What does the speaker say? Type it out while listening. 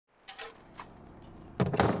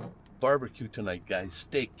barbecue tonight, guys.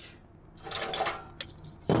 Steak.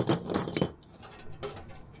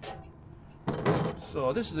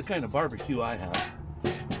 So this is the kind of barbecue I have.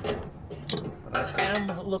 But I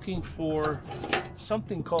am looking for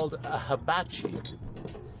something called a hibachi.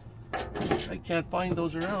 I can't find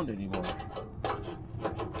those around anymore.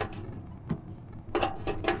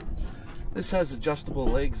 This has adjustable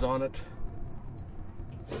legs on it,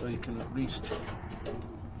 so you can at least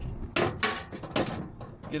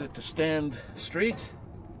get it to stand straight.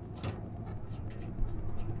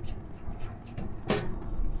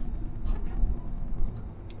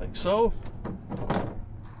 Like so.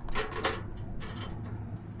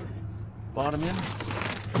 Bottom in.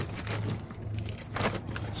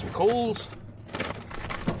 Some coals.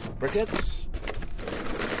 Briquettes.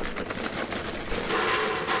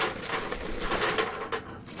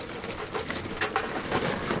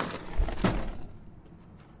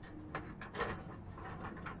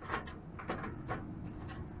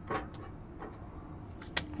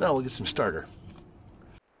 Now we'll get some starter.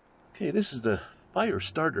 Okay, this is the fire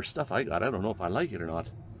starter stuff I got. I don't know if I like it or not.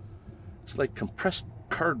 It's like compressed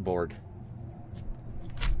cardboard.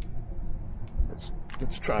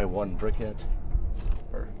 Let's try one briquette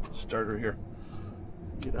or starter here.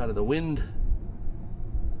 Get out of the wind.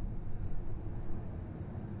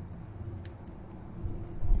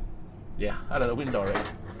 Yeah, out of the wind already.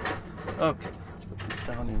 Okay, let's put this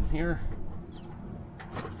down in here.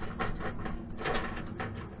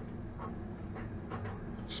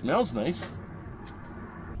 Smells nice.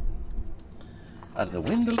 Out of the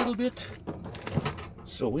wind a little bit.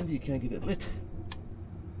 So windy you can't get it lit.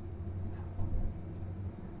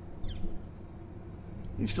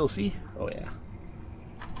 You still see? Oh yeah.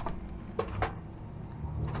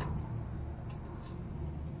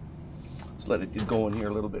 Let's let it get going here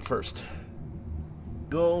a little bit first.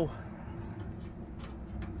 Go.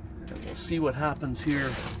 And we'll see what happens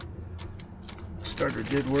here. The starter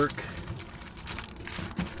did work.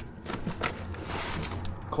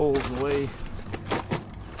 Coals away.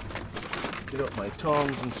 Get out my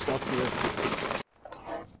tongs and stuff here.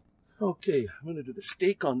 Okay, I'm going to do the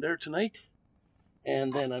steak on there tonight.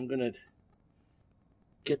 And then I'm going to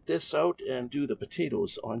get this out and do the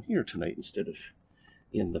potatoes on here tonight instead of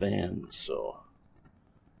in the van. So,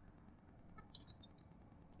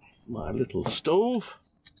 my little stove.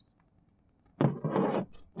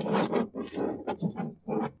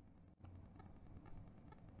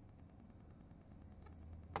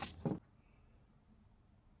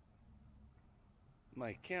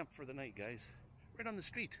 My camp for the night, guys, right on the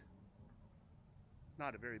street.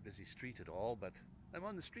 Not a very busy street at all, but I'm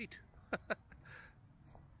on the street. Let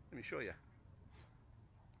me show you.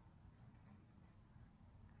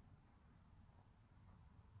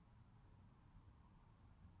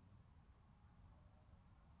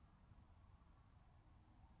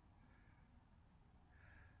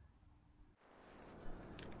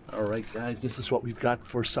 All right, guys, this is what we've got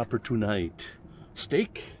for supper tonight.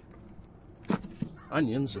 Steak.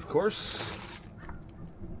 Onions, of course.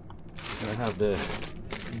 I have the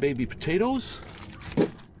baby potatoes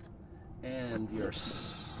and your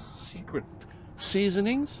secret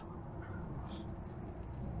seasonings.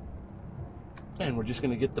 And we're just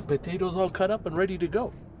going to get the potatoes all cut up and ready to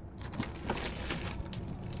go.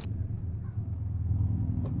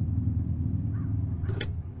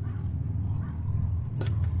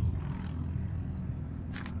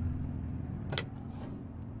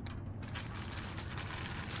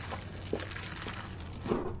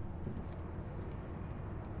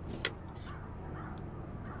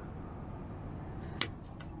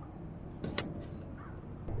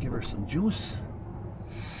 Give her some juice.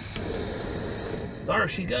 There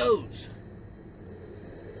she goes.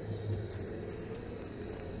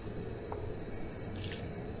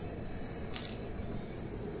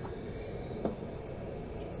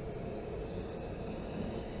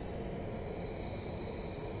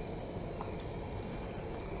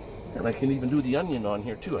 And I can even do the onion on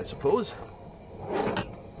here too, I suppose.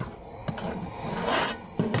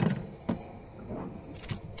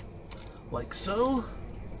 Like so.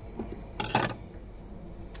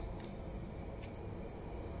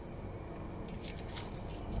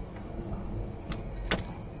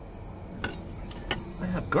 I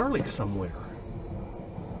have garlic somewhere.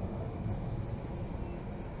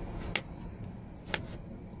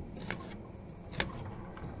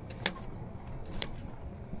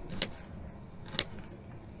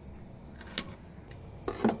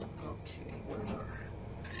 Okay, where's our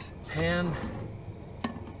pan?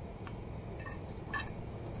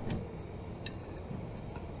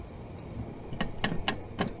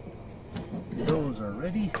 Those are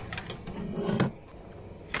ready.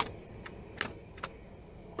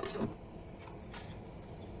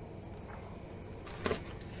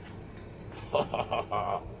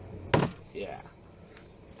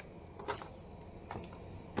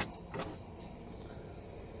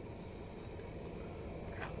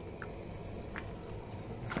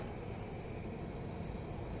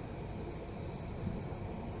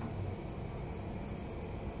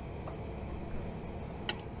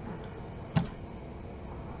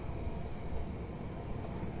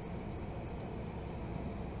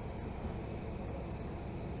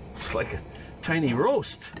 looks like a tiny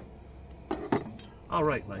roast. All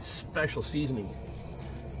right, my special seasoning.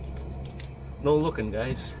 No looking,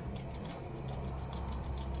 guys.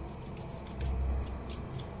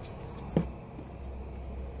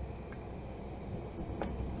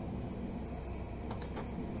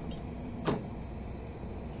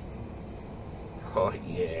 Oh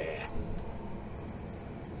yeah.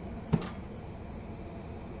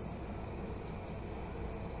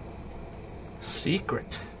 Secret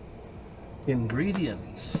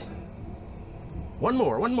ingredients. One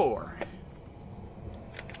more.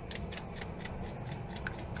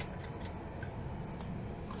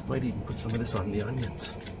 Might even put some of this on the onions.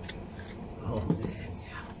 Oh man,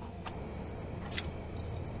 yeah.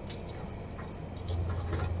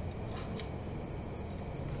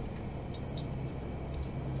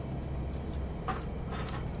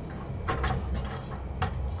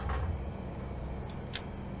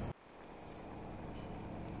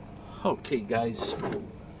 Okay guys,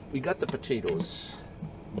 we got the potatoes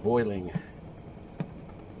boiling,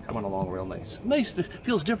 coming along real nice. Nice, it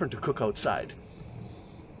feels different to cook outside.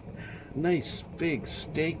 Nice big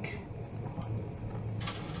steak,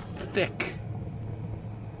 thick,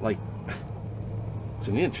 like it's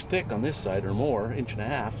an inch thick on this side or more, inch and a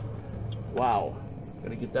half. Wow,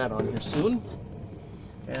 gotta get that on here soon.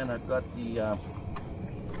 And I've got the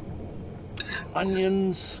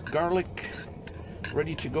onions, garlic,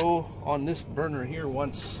 ready to go on this burner here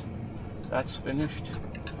once that's finished,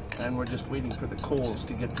 and we're just waiting for the coals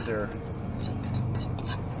to get to their,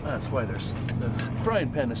 that's why there's the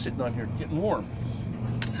frying pan is sitting on here getting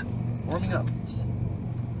warming up.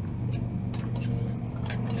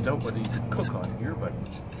 I doubt whether you could cook on here, but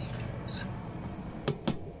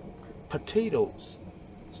potatoes,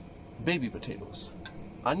 baby potatoes,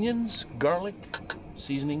 onions, garlic,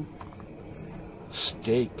 seasoning,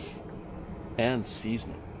 steak, and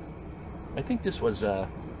seasoning. I think this was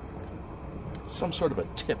some sort of a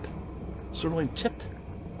tip, sirloin tip.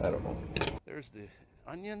 I don't know. There's the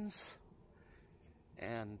onions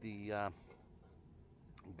and the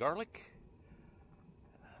garlic.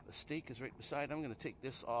 The steak is right beside. I'm going to take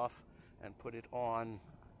this off and put it on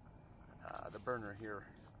the burner here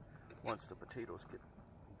once the potatoes get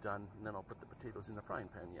done, and then I'll put the potatoes in the frying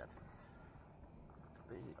pan yet.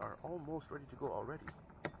 They are almost ready to go already.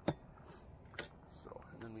 So,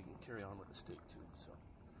 and then we can carry on with the steak too. So,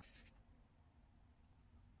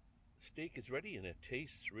 steak is ready and it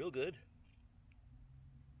tastes real good.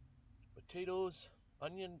 Potatoes,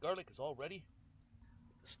 onion, garlic is all ready.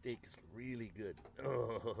 The steak is really good.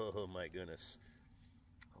 Oh my goodness.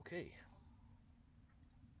 Okay.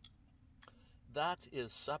 That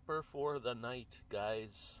is supper for the night,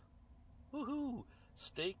 guys. Woohoo!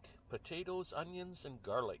 Steak, potatoes, onions, and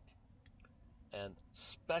garlic. And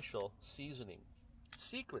special seasoning.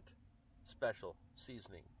 Secret special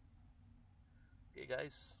seasoning. Okay,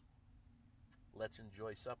 guys, let's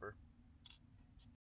enjoy supper.